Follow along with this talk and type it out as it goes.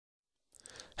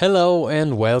Hello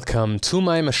and welcome to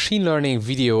my machine learning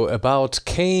video about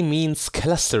k-means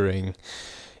clustering.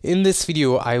 In this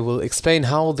video I will explain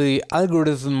how the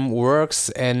algorithm works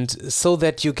and so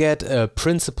that you get a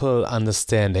principal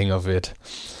understanding of it.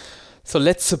 So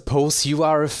let's suppose you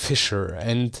are a fisher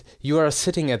and you are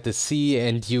sitting at the sea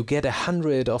and you get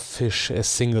 100 of fish a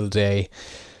single day,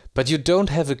 but you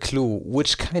don't have a clue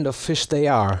which kind of fish they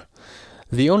are.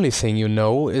 The only thing you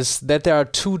know is that there are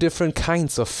two different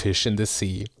kinds of fish in the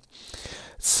sea.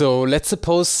 So let's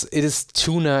suppose it is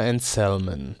tuna and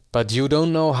salmon, but you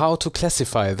don't know how to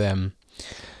classify them.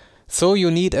 So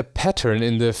you need a pattern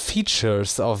in the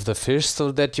features of the fish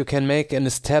so that you can make an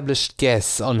established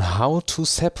guess on how to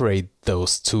separate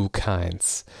those two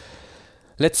kinds.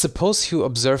 Let's suppose you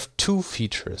observe two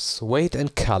features, weight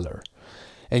and color,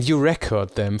 and you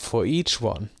record them for each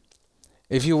one.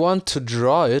 If you want to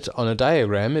draw it on a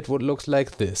diagram, it would look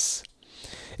like this.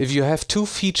 If you have two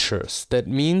features, that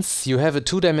means you have a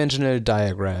two-dimensional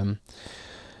diagram.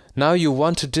 Now you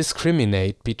want to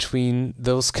discriminate between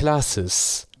those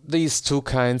classes, these two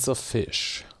kinds of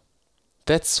fish.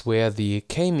 That's where the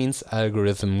k-means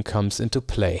algorithm comes into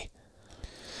play.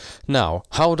 Now,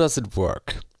 how does it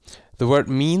work? The word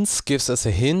means gives us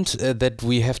a hint that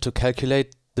we have to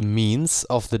calculate the means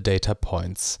of the data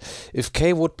points. If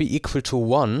k would be equal to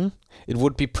 1, it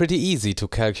would be pretty easy to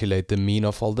calculate the mean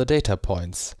of all the data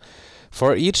points.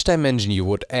 For each dimension you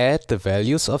would add the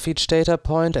values of each data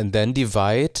point and then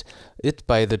divide it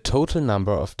by the total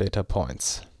number of data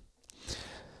points.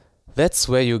 That's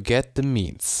where you get the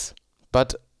means.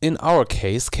 But in our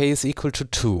case, k is equal to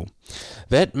 2.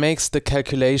 That makes the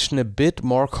calculation a bit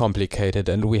more complicated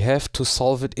and we have to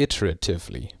solve it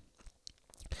iteratively.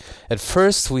 At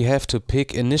first we have to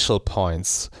pick initial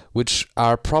points, which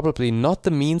are probably not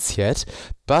the means yet,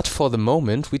 but for the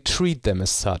moment we treat them as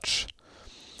such.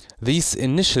 These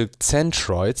initial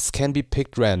centroids can be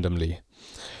picked randomly.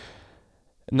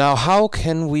 Now how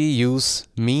can we use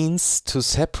means to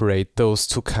separate those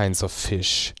two kinds of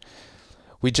fish?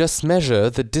 We just measure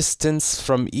the distance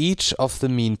from each of the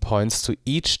mean points to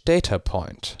each data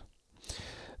point.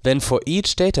 Then for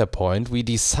each data point we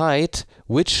decide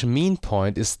which mean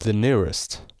point is the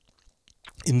nearest.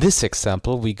 In this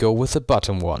example we go with the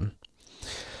bottom one.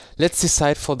 Let's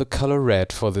decide for the color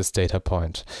red for this data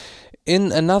point.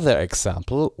 In another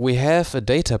example we have a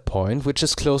data point which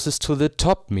is closest to the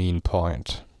top mean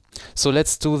point. So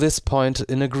let's do this point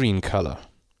in a green color.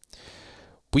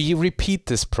 We repeat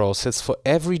this process for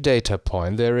every data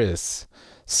point there is.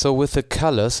 So with the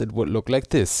colors it would look like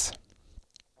this.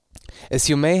 As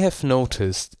you may have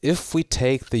noticed, if we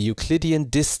take the Euclidean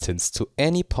distance to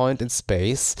any point in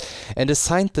space and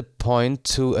assign the point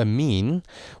to a mean,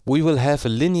 we will have a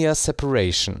linear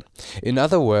separation. In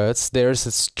other words, there is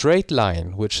a straight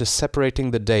line which is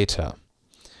separating the data.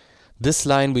 This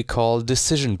line we call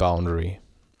decision boundary.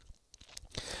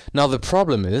 Now the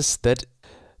problem is that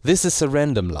this is a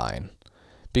random line,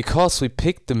 because we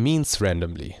picked the means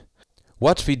randomly.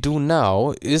 What we do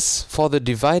now is, for the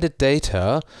divided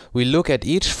data, we look at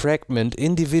each fragment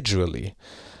individually.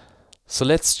 So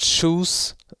let's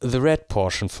choose the red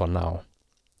portion for now.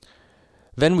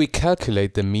 Then we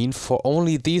calculate the mean for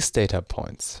only these data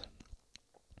points.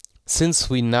 Since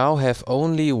we now have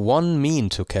only one mean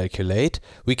to calculate,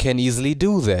 we can easily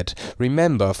do that.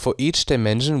 Remember, for each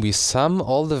dimension we sum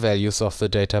all the values of the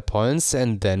data points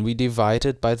and then we divide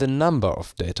it by the number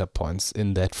of data points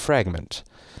in that fragment.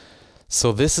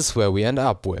 So this is where we end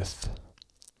up with.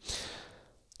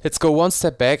 Let's go one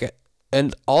step back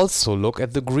and also look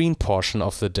at the green portion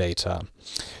of the data.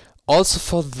 Also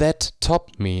for that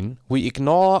top mean, we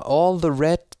ignore all the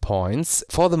red points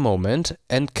for the moment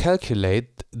and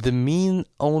calculate the mean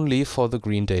only for the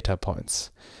green data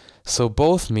points. So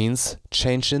both means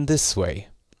change in this way.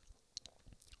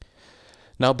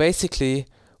 Now basically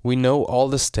we know all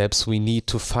the steps we need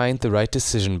to find the right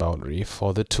decision boundary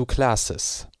for the two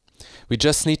classes. We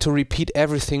just need to repeat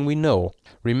everything we know.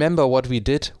 Remember what we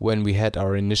did when we had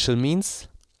our initial means?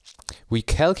 We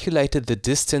calculated the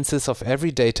distances of every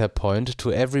data point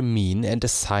to every mean and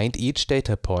assigned each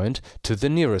data point to the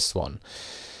nearest one.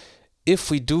 If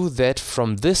we do that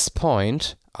from this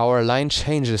point, our line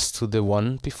changes to the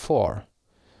one before.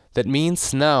 That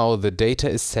means now the data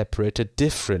is separated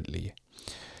differently.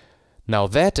 Now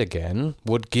that again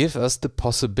would give us the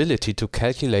possibility to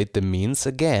calculate the means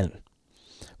again.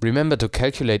 Remember to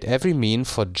calculate every mean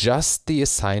for just the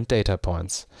assigned data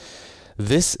points.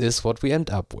 This is what we end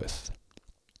up with.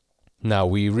 Now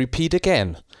we repeat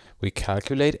again. We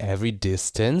calculate every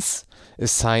distance,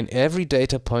 assign every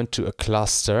data point to a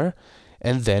cluster,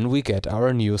 and then we get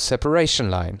our new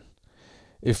separation line.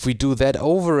 If we do that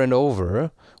over and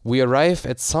over, we arrive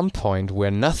at some point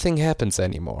where nothing happens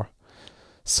anymore.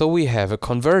 So we have a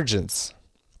convergence.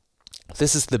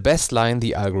 This is the best line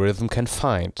the algorithm can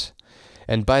find.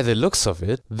 And by the looks of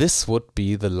it, this would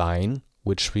be the line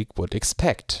which we would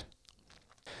expect.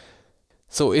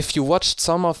 So if you watched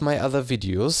some of my other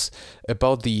videos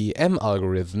about the EM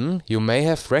algorithm, you may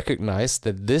have recognized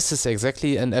that this is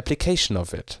exactly an application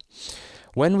of it.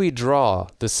 When we draw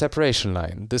the separation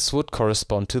line, this would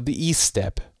correspond to the E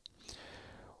step,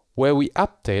 where we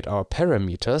update our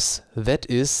parameters, that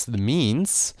is the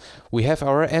means, we have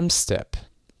our M step.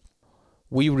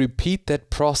 We repeat that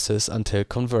process until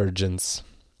convergence.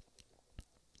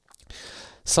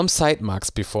 Some side marks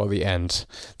before the end.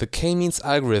 The k-means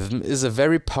algorithm is a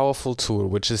very powerful tool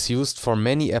which is used for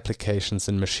many applications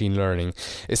in machine learning,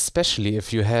 especially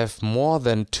if you have more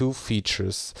than 2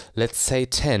 features, let's say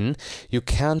 10, you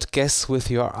can't guess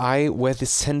with your eye where the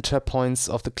center points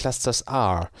of the clusters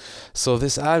are. So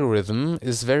this algorithm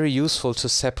is very useful to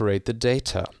separate the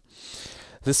data.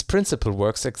 This principle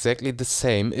works exactly the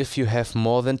same if you have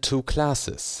more than 2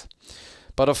 classes.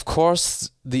 But of course,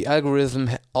 the algorithm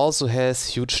also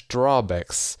has huge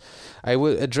drawbacks. I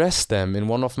will address them in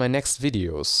one of my next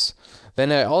videos.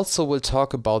 Then I also will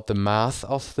talk about the math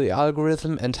of the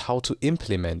algorithm and how to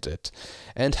implement it,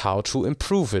 and how to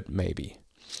improve it maybe.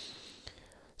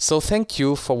 So thank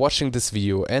you for watching this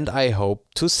video, and I hope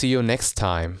to see you next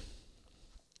time.